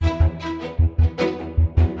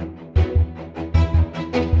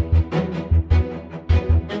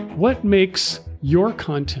What makes your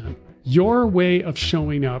content, your way of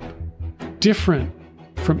showing up, different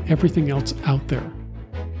from everything else out there?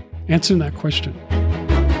 Answer that question.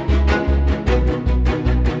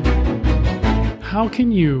 How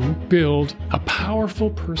can you build a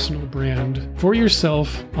powerful personal brand for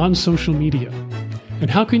yourself on social media?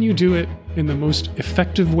 And how can you do it in the most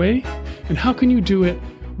effective way? And how can you do it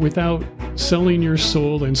without selling your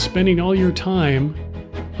soul and spending all your time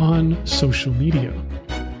on social media?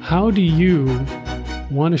 How do you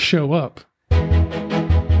want to show up?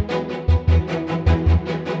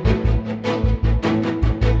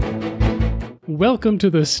 Welcome to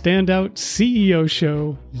the Standout CEO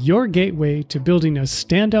Show, your gateway to building a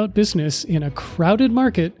standout business in a crowded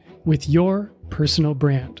market with your personal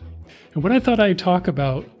brand. And what I thought I'd talk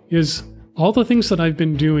about is all the things that I've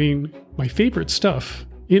been doing, my favorite stuff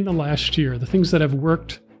in the last year, the things that have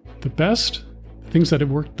worked the best, the things that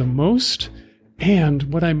have worked the most,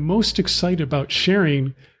 and what I'm most excited about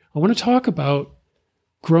sharing. I want to talk about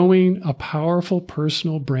growing a powerful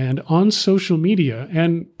personal brand on social media,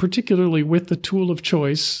 and particularly with the tool of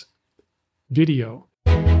choice, video.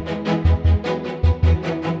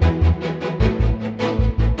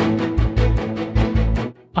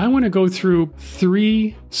 I want to go through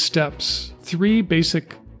 3 steps, 3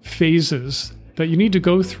 basic phases that you need to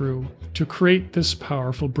go through to create this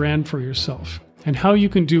powerful brand for yourself, and how you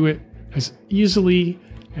can do it as easily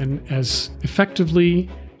and as effectively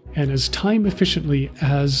and as time efficiently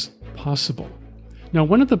as possible. Now,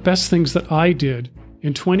 one of the best things that I did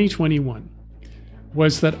in 2021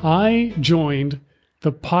 was that I joined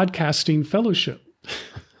the Podcasting Fellowship.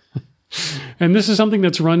 And this is something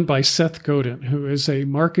that's run by Seth Godin, who is a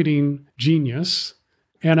marketing genius.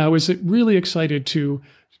 And I was really excited to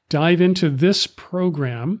dive into this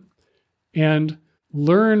program and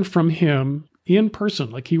learn from him in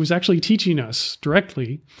person. Like, he was actually teaching us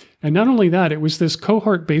directly. And not only that, it was this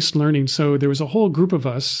cohort-based learning. So there was a whole group of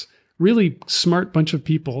us, really smart bunch of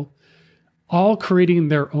people, all creating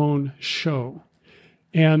their own show.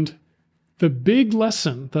 And the big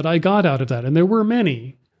lesson that I got out of that, and there were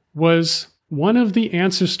many, was one of the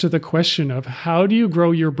answers to the question of how do you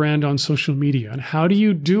grow your brand on social media, and how do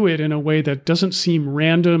you do it in a way that doesn't seem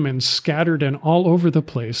random and scattered and all over the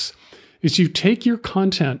place, is you take your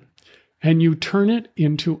content and you turn it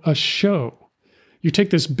into a show. You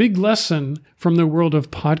take this big lesson from the world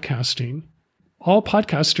of podcasting. All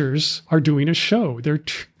podcasters are doing a show.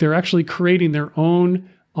 They're actually creating their own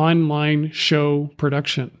online show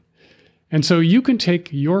production. And so you can take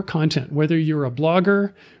your content, whether you're a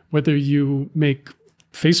blogger, whether you make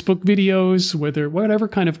Facebook videos, whatever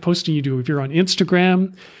kind of posting you do, if you're on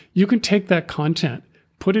Instagram, you can take that content,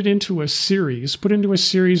 put it into a series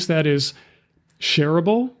that is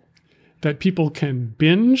shareable, that people can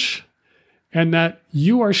binge, and that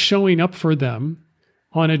you are showing up for them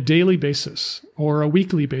on a daily basis or a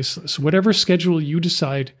weekly basis, whatever schedule you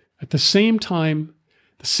decide, at the same time,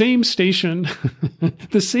 the same station,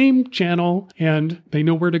 the same channel, and they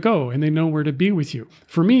know where to go and they know where to be with you.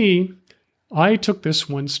 For me, I took this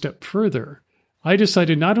one step further. I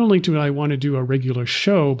decided not only do I want to do a regular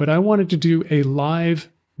show, but I wanted to do a live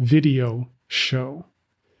video show.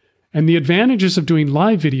 And the advantages of doing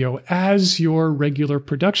live video as your regular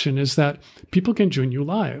production is that people can join you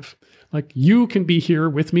live. Like, you can be here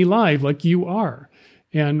with me live like you are.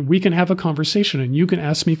 And we can have a conversation, and you can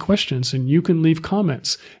ask me questions, and you can leave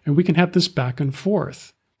comments, and we can have this back and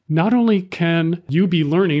forth. Not only can you be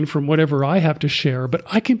learning from whatever I have to share, but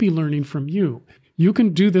I can be learning from you. You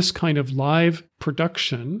can do this kind of live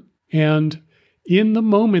production, and in the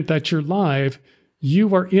moment that you're live,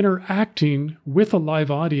 you are interacting with a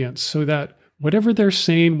live audience so that whatever they're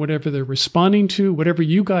saying, whatever they're responding to, whatever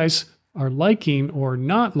you guys are liking or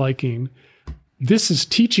not liking, this is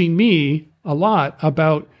teaching me a lot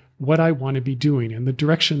about what I want to be doing and the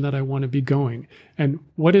direction that I want to be going and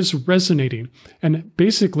what is resonating. And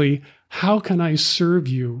basically, how can I serve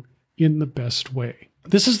you in the best way?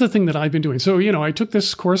 This is the thing that I've been doing. So, I took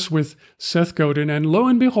this course with Seth Godin, and lo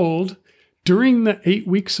and behold, during the 8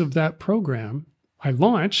 weeks of that program, I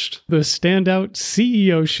launched the Standout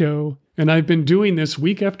CEO Show, and I've been doing this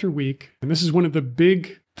week after week. And this is one of the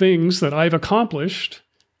big things that I've accomplished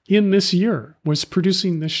in this year, was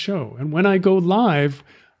producing this show. And when I go live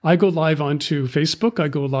onto Facebook, I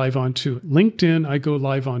go live onto LinkedIn, I go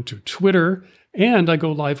live onto Twitter, and I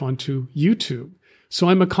go live onto YouTube. So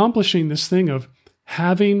I'm accomplishing this thing of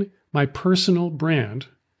having my personal brand,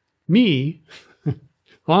 me,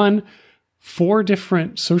 on 4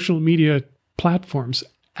 different social media platforms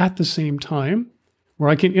at the same time, where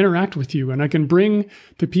I can interact with you and I can bring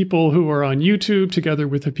the people who are on YouTube together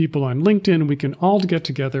with the people on LinkedIn. We can all get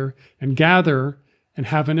together and gather and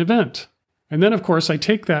have an event. And then, of course, I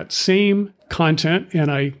take that same content and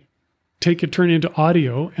I turn it into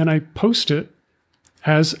audio, and I post it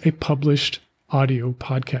as a published audio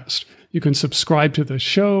podcast. You can subscribe to the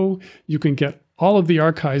show. You can get all of the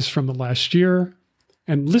archives from the last year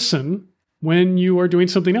and listen when you are doing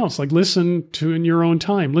something else, like listen to in your own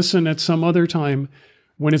time, listen at some other time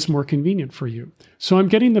when it's more convenient for you. So I'm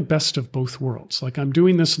getting the best of both worlds. Like I'm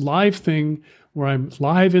doing this live thing where I'm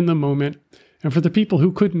live in the moment. And for the people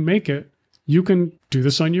who couldn't make it, you can do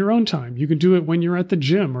this on your own time. You can do it when you're at the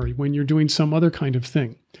gym or when you're doing some other kind of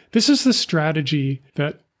thing. This is the strategy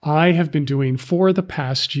that I have been doing for the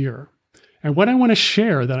past year. And what I want to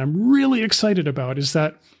share that I'm really excited about is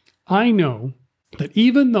that I know that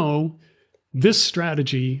even though this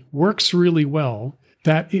strategy works really well,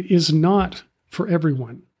 that it is not for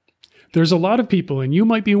everyone. There's a lot of people, and you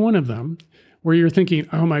might be one of them, where you're thinking,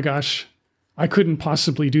 oh my gosh, I couldn't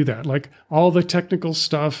possibly do that. Like all the technical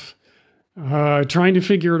stuff, trying to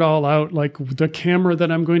figure it all out, like the camera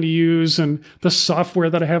that I'm going to use and the software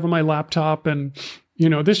that I have on my laptop. And,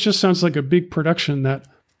 this just sounds like a big production that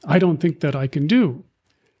I don't think that I can do.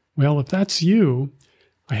 Well, if that's you,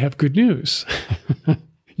 I have good news.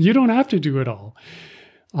 You don't have to do it all.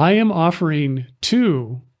 I am offering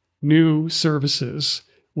 2 new services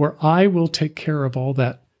where I will take care of all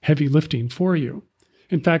that heavy lifting for you.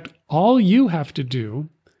 In fact, all you have to do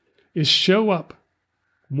is show up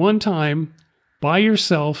one time by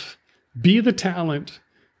yourself, be the talent,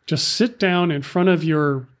 just sit down in front of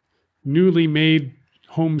your newly made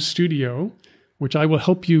home studio, which I will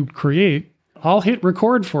help you create. I'll hit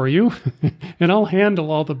record for you and I'll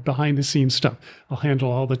handle all the behind the scenes stuff. I'll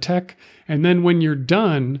handle all the tech. And then when you're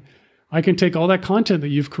done, I can take all that content that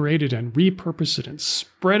you've created and repurpose it and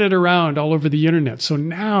spread it around all over the internet. So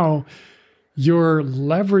now you're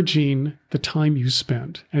leveraging the time you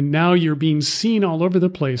spent, and now you're being seen all over the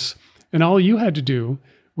place. And all you had to do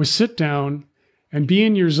was sit down and be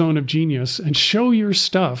in your zone of genius and show your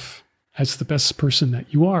stuff as the best person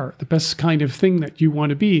that you are, the best kind of thing that you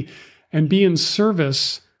want to be, and be in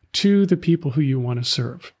service to the people who you want to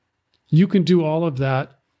serve. You can do all of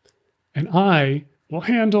that, and I will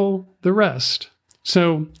handle the rest.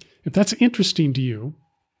 So if that's interesting to you,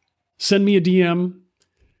 send me a DM.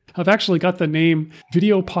 I've actually got the name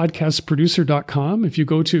videopodcastproducer.com. If you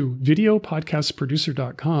go to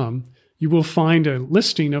videopodcastproducer.com, you will find a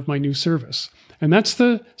listing of my new service. And that's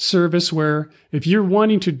the service where if you're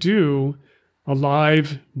wanting to do a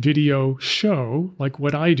live video show like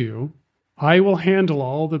what I do, I will handle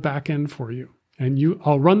all the back end for you. And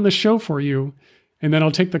I'll run the show for you, and then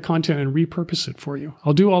I'll take the content and repurpose it for you.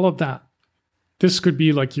 I'll do all of that. This could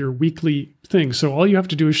be like your weekly thing. So all you have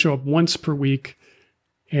to do is show up once per week,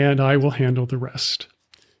 and I will handle the rest.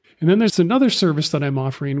 And then there's another service that I'm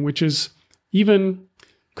offering, which is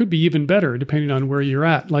could be even better depending on where you're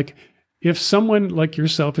at. Like if someone like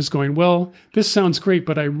yourself is going, well, this sounds great,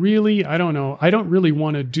 but I don't know. I don't really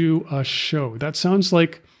want to do a show. That sounds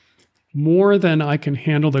like more than I can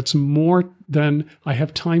handle. That's more than I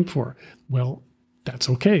have time for. Well, that's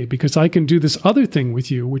okay, because I can do this other thing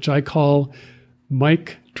with you, which I call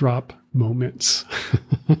mic drop moments.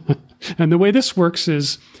 And the way this works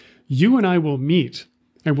is you and I will meet,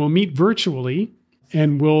 and we'll meet virtually,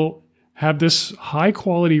 and we'll have this high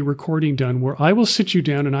quality recording done where I will sit you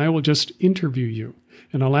down and I will just interview you.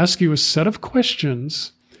 And I'll ask you a set of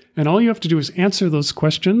questions, and all you have to do is answer those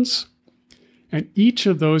questions. And each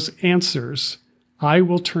of those answers I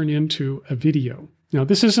will turn into a video. Now,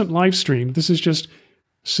 this isn't live streamed. This is just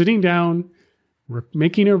sitting down,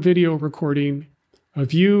 making a video recording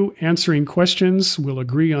of you answering questions. We'll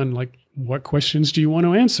agree on like, what questions do you want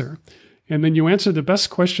to answer? And then you answer the best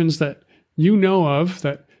questions that you know of,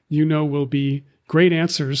 that you know will be great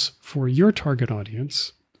answers for your target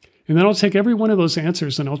audience. And then I'll take every one of those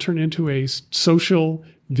answers and I'll turn it into a social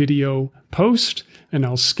video post, and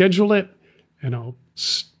I'll schedule it, and I'll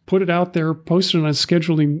put it out there, post it on a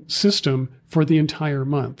scheduling system for the entire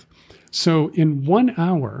month. So in 1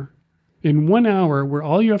 hour, where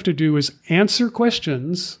all you have to do is answer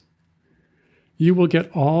questions, you will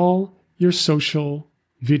get all your social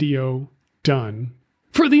video done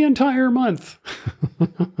for the entire month.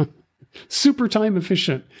 Super time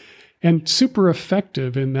efficient and super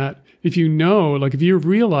effective in that if you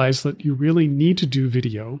realize that you really need to do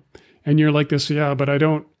video and you're like this, yeah, but I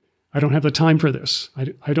don't have the time for this.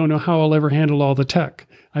 I don't know how I'll ever handle all the tech.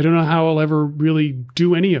 I don't know how I'll ever really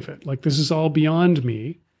do any of it. Like, this is all beyond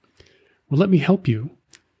me. Well, let me help you.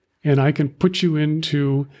 and I can put you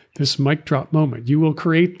into this mic drop moment. You will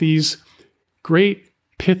create these great,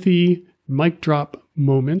 pithy mic drop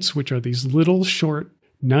moments, which are these little short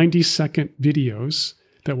 90-second videos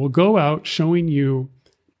that will go out showing you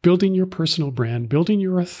building your personal brand, building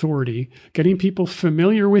your authority, getting people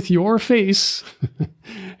familiar with your face,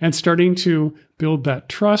 and starting to build that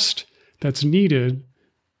trust that's needed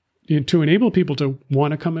to enable people to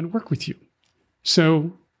want to come and work with you.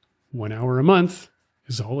 So 1 hour a month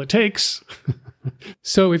is all it takes.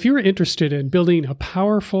 So if you're interested in building a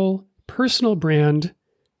powerful personal brand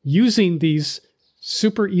using these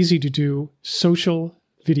super easy to do social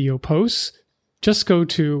video posts, just go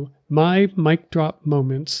to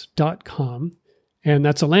mymicdropmoments.com, and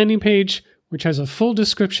that's a landing page which has a full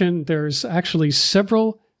description. There's actually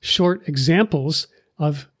several short examples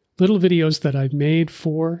of little videos that I've made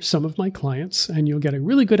for some of my clients, and you'll get a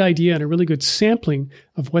really good idea and a really good sampling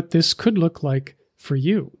of what this could look like for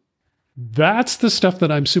you. That's the stuff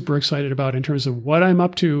that I'm super excited about in terms of what I'm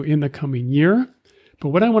up to in the coming year. But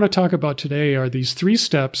what I want to talk about today are these 3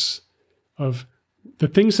 steps of the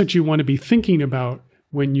things that you want to be thinking about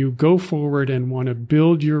when you go forward and want to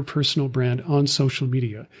build your personal brand on social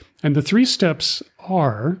media. And the 3 steps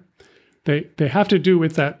are, they have to do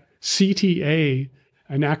with that CTA,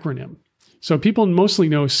 an acronym. So people mostly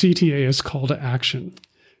know CTA as call to action.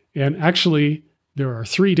 And actually, there are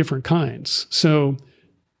 3 different kinds. So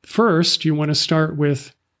first, you want to start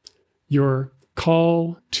with your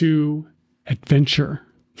call to adventure.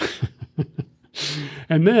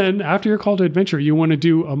 And then after your call to adventure, you want to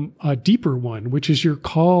do a deeper one, which is your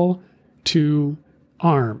call to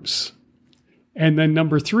arms. And then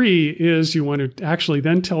number 3 is you want to actually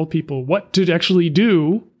then tell people what to actually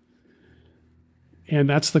do. And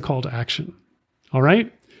that's the call to action. All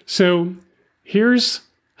right. So here's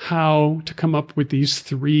how to come up with these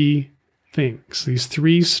 3 things, these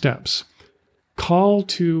 3 steps. Call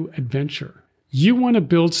to adventure. You want to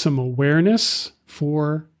build some awareness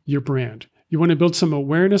for your brand. You want to build some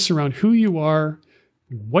awareness around who you are,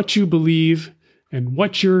 what you believe, and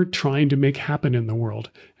what you're trying to make happen in the world,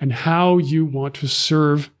 and how you want to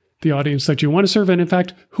serve the audience that you want to serve, and in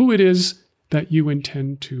fact, who it is that you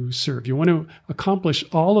intend to serve. You want to accomplish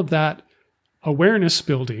all of that awareness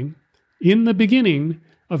building in the beginning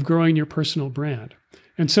of growing your personal brand.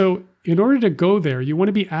 And so in order to go there, you want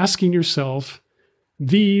to be asking yourself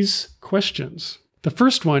these questions. The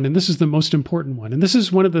first one, and this is the most important one, and this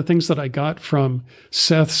is one of the things that I got from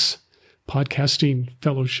Seth's podcasting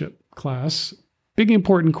fellowship class. Big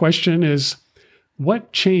important question is,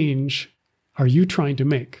 what change are you trying to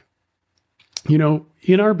make? You know,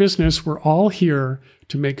 in our business, we're all here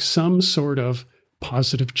to make some sort of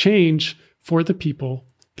positive change for the people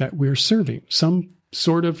that we're serving, some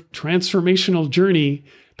sort of transformational journey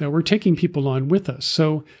that we're taking people on with us.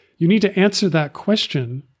 So you need to answer that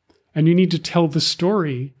question, and you need to tell the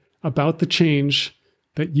story about the change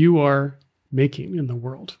that you are making in the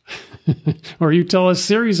world. Or you tell a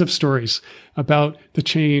series of stories about the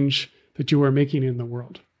change that you are making in the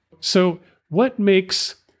world. So what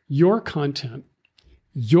makes your content,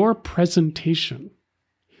 your presentation,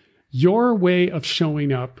 your way of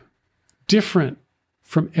showing up different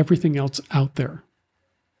from everything else out there?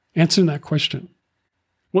 Answer that question.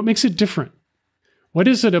 What makes it different? What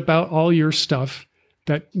is it about all your stuff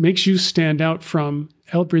that makes you stand out from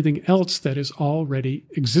everything else that is already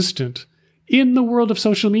existent in the world of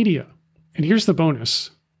social media? And here's the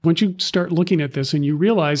bonus. Once you start looking at this and you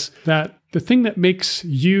realize that the thing that makes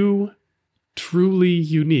you truly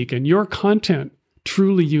unique and your content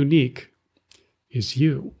truly unique is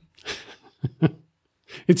you.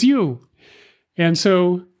 It's you. And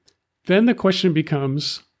so then the question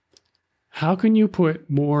becomes, how can you put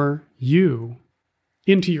more you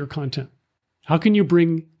into your content? How can you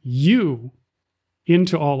bring you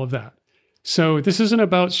into all of that? So this isn't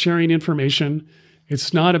about sharing information.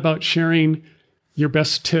 It's not about sharing your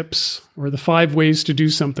best tips or the 5 ways to do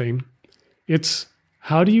something. It's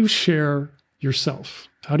how do you share yourself?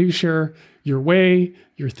 How do you share your way,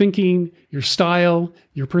 your thinking, your style,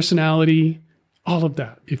 your personality, all of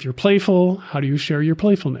that? If you're playful, how do you share your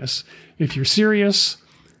playfulness? If you're serious,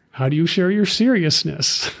 how do you share your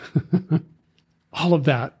seriousness? All of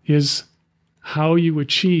that is how you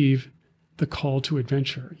achieve the call to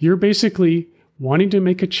adventure. You're basically wanting to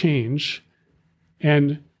make a change,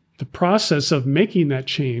 and the process of making that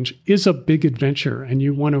change is a big adventure, and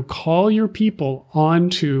you want to call your people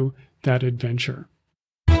onto that adventure.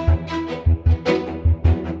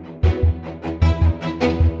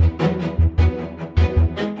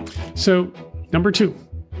 So, number 2,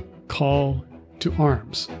 call to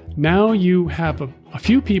arms. Now you have a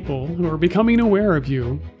few people who are becoming aware of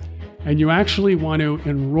you, and you actually want to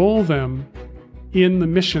enroll them in the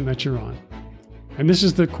mission that you're on. And this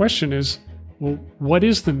is the question is, well, what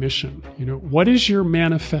is the mission? What is your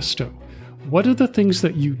manifesto? What are the things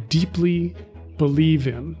that you deeply believe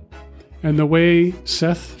in? And the way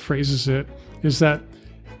Seth phrases it is that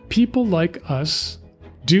people like us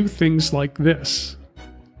do things like this.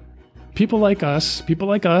 People like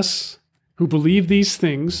us who believe these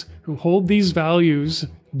things, who hold these values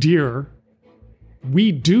dear,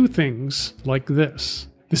 we do things like this.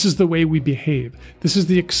 This is the way we behave. This is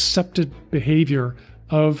the accepted behavior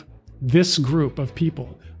of this group of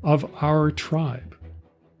people, of our tribe.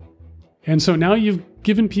 And so now you've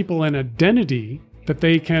given people an identity that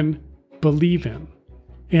they can believe in.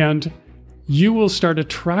 And you will start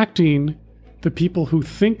attracting the people who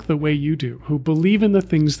think the way you do, who believe in the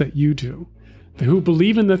things that you do, who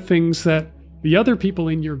believe in the things that the other people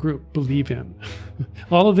in your group believe in.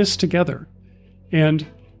 All of this together. And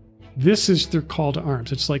this is their call to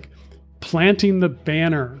arms. It's like planting the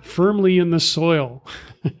banner firmly in the soil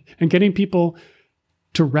and getting people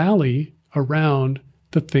to rally around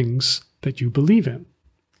the things that you believe in.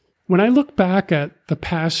 When I look back at the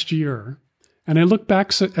past year, and I look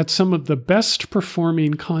back at some of the best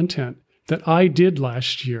performing content that I did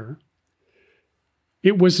last year,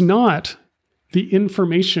 it was not the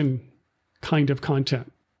information kind of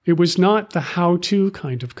content. It was not the how-to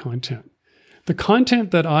kind of content. The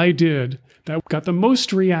content that I did that got the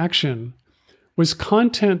most reaction was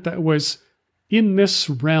content that was in this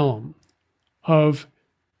realm of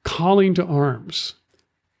calling to arms.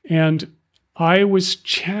 And I was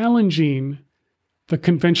challenging the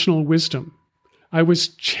conventional wisdom. I was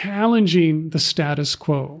challenging the status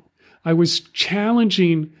quo. I was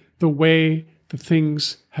challenging the way the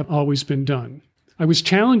things have always been done. I was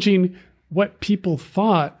challenging what people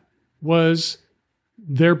thought was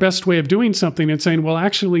their best way of doing something and saying, well,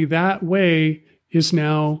 actually, that way is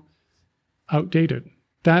now outdated.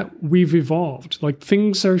 That we've evolved. Like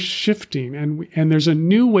things are shifting and there's a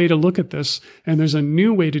new way to look at this and there's a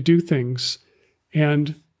new way to do things.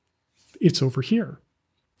 And it's over here.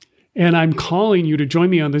 And I'm calling you to join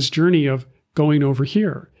me on this journey of going over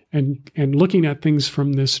here and looking at things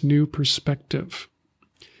from this new perspective.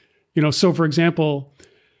 So for example,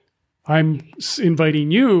 I'm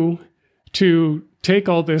inviting you to take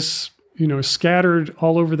all this, scattered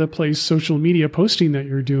all over the place social media posting that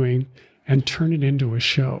you're doing and turn it into a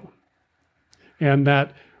show. And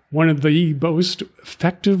that one of the most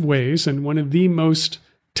effective ways and one of the most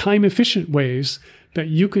time-efficient ways that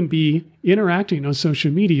you can be interacting on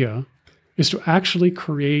social media is to actually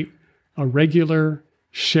create a regular,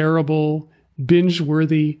 shareable,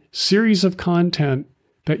 binge-worthy series of content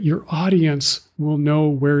that your audience will know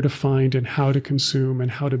where to find and how to consume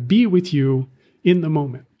and how to be with you in the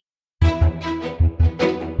moment.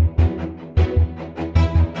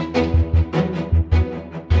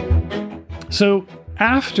 So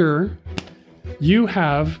after you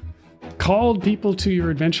have called people to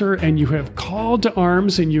your adventure and you have called to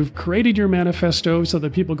arms and you've created your manifesto so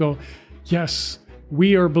that people go, yes,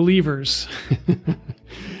 we are believers.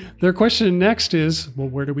 Their question next is, well,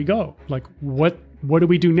 where do we go? Like, what do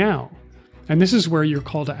we do now? And this is where your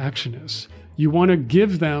call to action is. You want to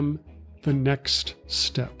give them the next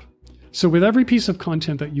step. So with every piece of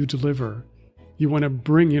content that you deliver, you want to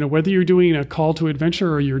bring, whether you're doing a call to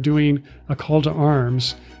adventure or you're doing a call to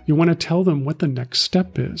arms, you want to tell them what the next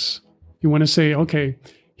step is. You want to say, okay,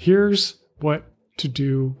 here's what to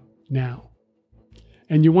do now.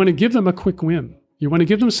 And you want to give them a quick win. You want to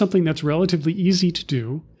give them something that's relatively easy to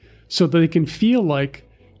do so that they can feel like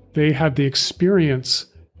they have the experience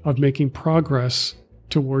of making progress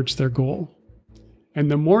towards their goal. And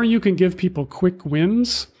the more you can give people quick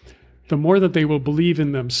wins, the more that they will believe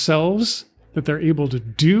in themselves, that they're able to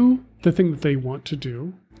do the thing that they want to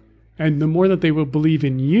do, and the more that they will believe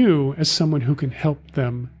in you as someone who can help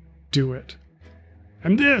them do it.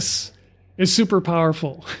 And this is super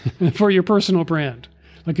powerful for your personal brand.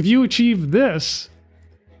 Like if you achieve this,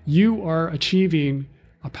 you are achieving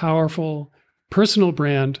a powerful personal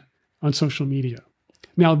brand on social media.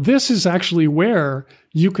 Now, this is actually where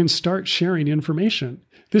you can start sharing information.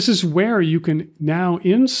 This is where you can now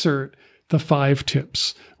insert the 5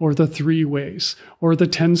 tips or the 3 ways or the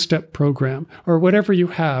 10-step program or whatever you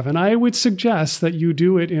have. And I would suggest that you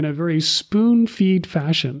do it in a very spoon-feed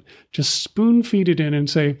fashion. Just spoon-feed it in and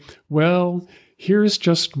say, well, here's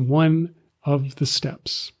just one of the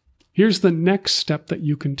steps. Here's the next step that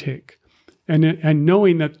you can take. And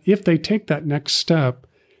knowing that if they take that next step,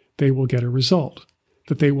 they will get a result,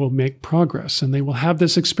 that they will make progress, and they will have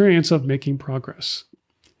this experience of making progress.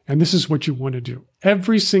 And this is what you want to do.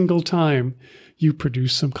 Every single time you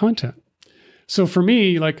produce some content. So for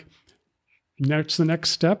me, like, that's the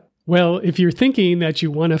next step. Well, if you're thinking that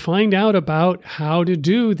you want to find out about how to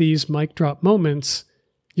do these mic drop moments,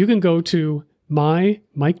 you can go to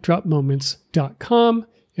mymicdropmoments.com.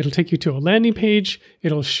 It'll take you to a landing page.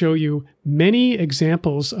 It'll show you many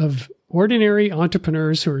examples of ordinary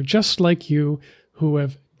entrepreneurs who are just like you, who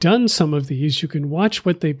have done some of these. You can watch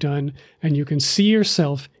what they've done and you can see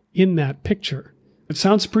yourself in that picture. It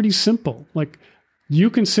sounds pretty simple. Like, you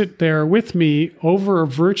can sit there with me over a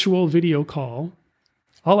virtual video call.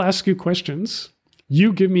 I'll ask you questions.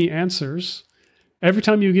 You give me answers. Every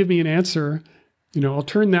time you give me an answer, I'll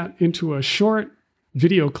turn that into a short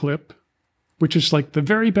video clip, which is like the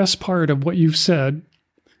very best part of what you've said.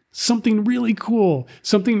 Something really cool,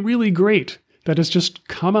 something really great that has just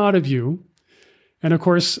come out of you. And of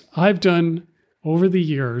course, I've done over the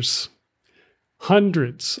years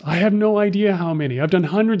hundreds. I have no idea how many. I've done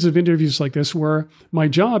hundreds of interviews like this where my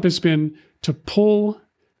job has been to pull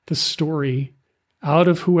the story out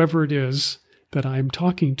of whoever it is that I'm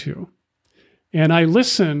talking to. And I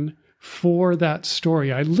listen for that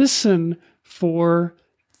story. I listen for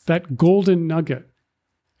that golden nugget.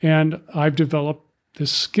 And I've developed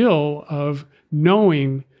this skill of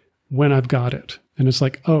knowing when I've got it. And it's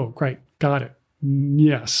like, oh, great, got it.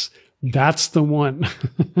 Yes, that's the one.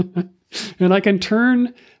 And I can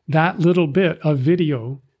turn that little bit of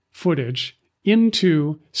video footage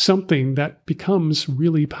into something that becomes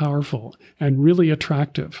really powerful and really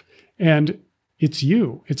attractive. And it's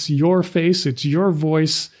you. It's your face. It's your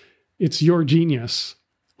voice. It's your genius.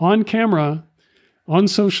 On camera, on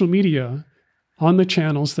social media, on the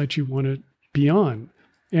channels that you want to be on.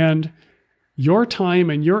 And your time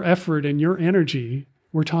and your effort and your energy,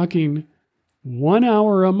 we're talking 1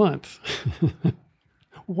 hour a month.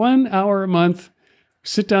 1 hour a month,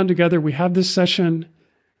 sit down together, we have this session,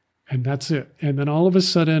 and that's it. And then all of a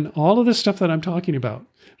sudden, all of the stuff that I'm talking about,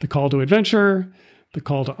 the call to adventure, the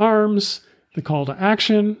call to arms, the call to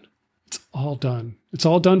action, it's all done. It's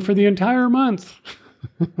all done for the entire month.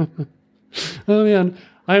 Oh man,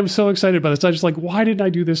 I am so excited about this. I was like, why didn't I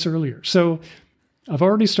do this earlier? So I've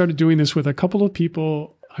already started doing this with a couple of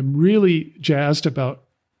people. I'm really jazzed about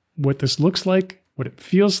what this looks like, what it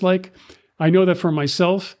feels like. I know that for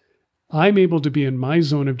myself, I'm able to be in my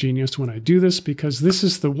zone of genius when I do this because this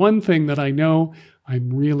is the one thing that I know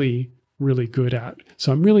I'm really, really good at.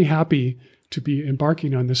 So I'm really happy to be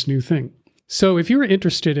embarking on this new thing. So if you're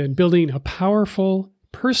interested in building a powerful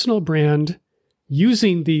personal brand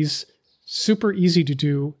using these super easy to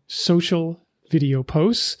do social video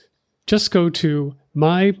posts, just go to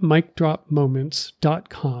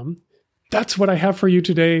mymicdropmoments.com. That's what I have for you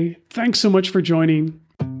today. Thanks so much for joining.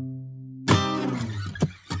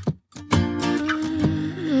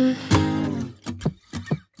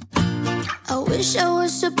 I wish I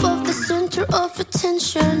was above the center of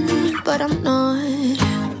attention, but I'm not.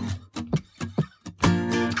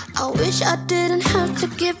 I wish I didn't have to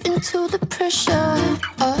give in to the pressure.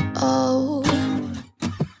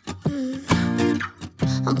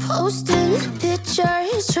 I'm posting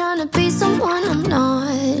pictures, trying to be someone I'm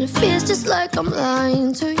not. It feels just like I'm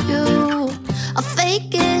lying to you. I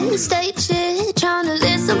fake it, stage it, trying to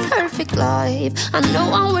live some perfect life. I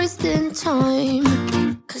know I'm wasting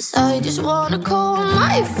time, 'cause I just wanna call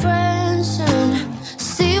my friends and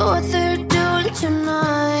see what they're doing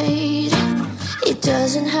tonight. It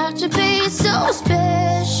doesn't have to be so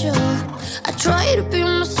special. I try to be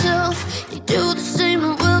myself. You do the same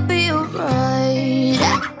and we'll be alright.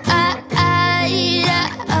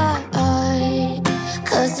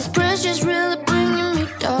 'Cause this pressure's really bringing me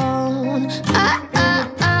down.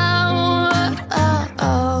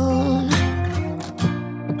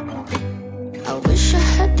 I wish I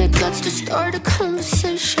had the guts to start a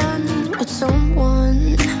conversation with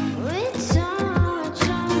someone.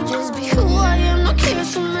 Just be who I am, not care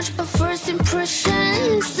so much about first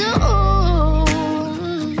impressions. So,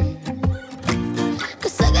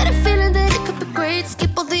 'cause I got a feeling that it could be great.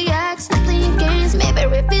 Skip all the acts and playing games. Maybe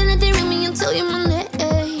reveal it, they ring me and tell you my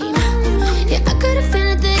name. Yeah, I got a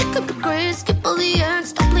feeling that it could be great. Skip all the acts,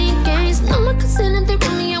 stop playing games. No more concealing, they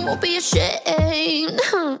ring me, I won't be ashamed.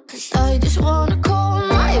 'Cause I just wanna call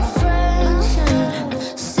my friends and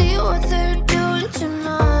see what they're doing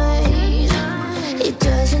tonight. It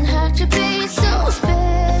doesn't have to be so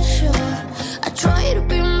special. I try to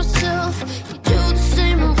be myself. You do the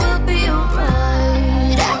same and we'll be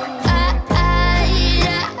alright.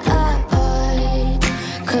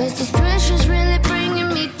 'Cause this pressure's really bringing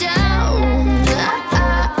me down.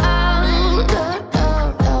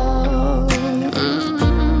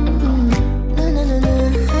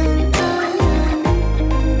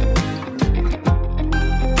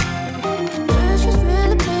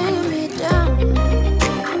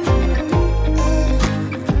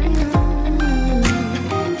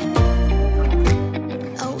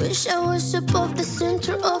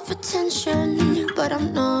 attention, but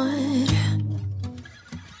I'm not.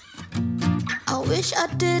 I wish I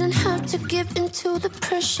didn't have to give in to the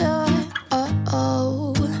pressure. Oh.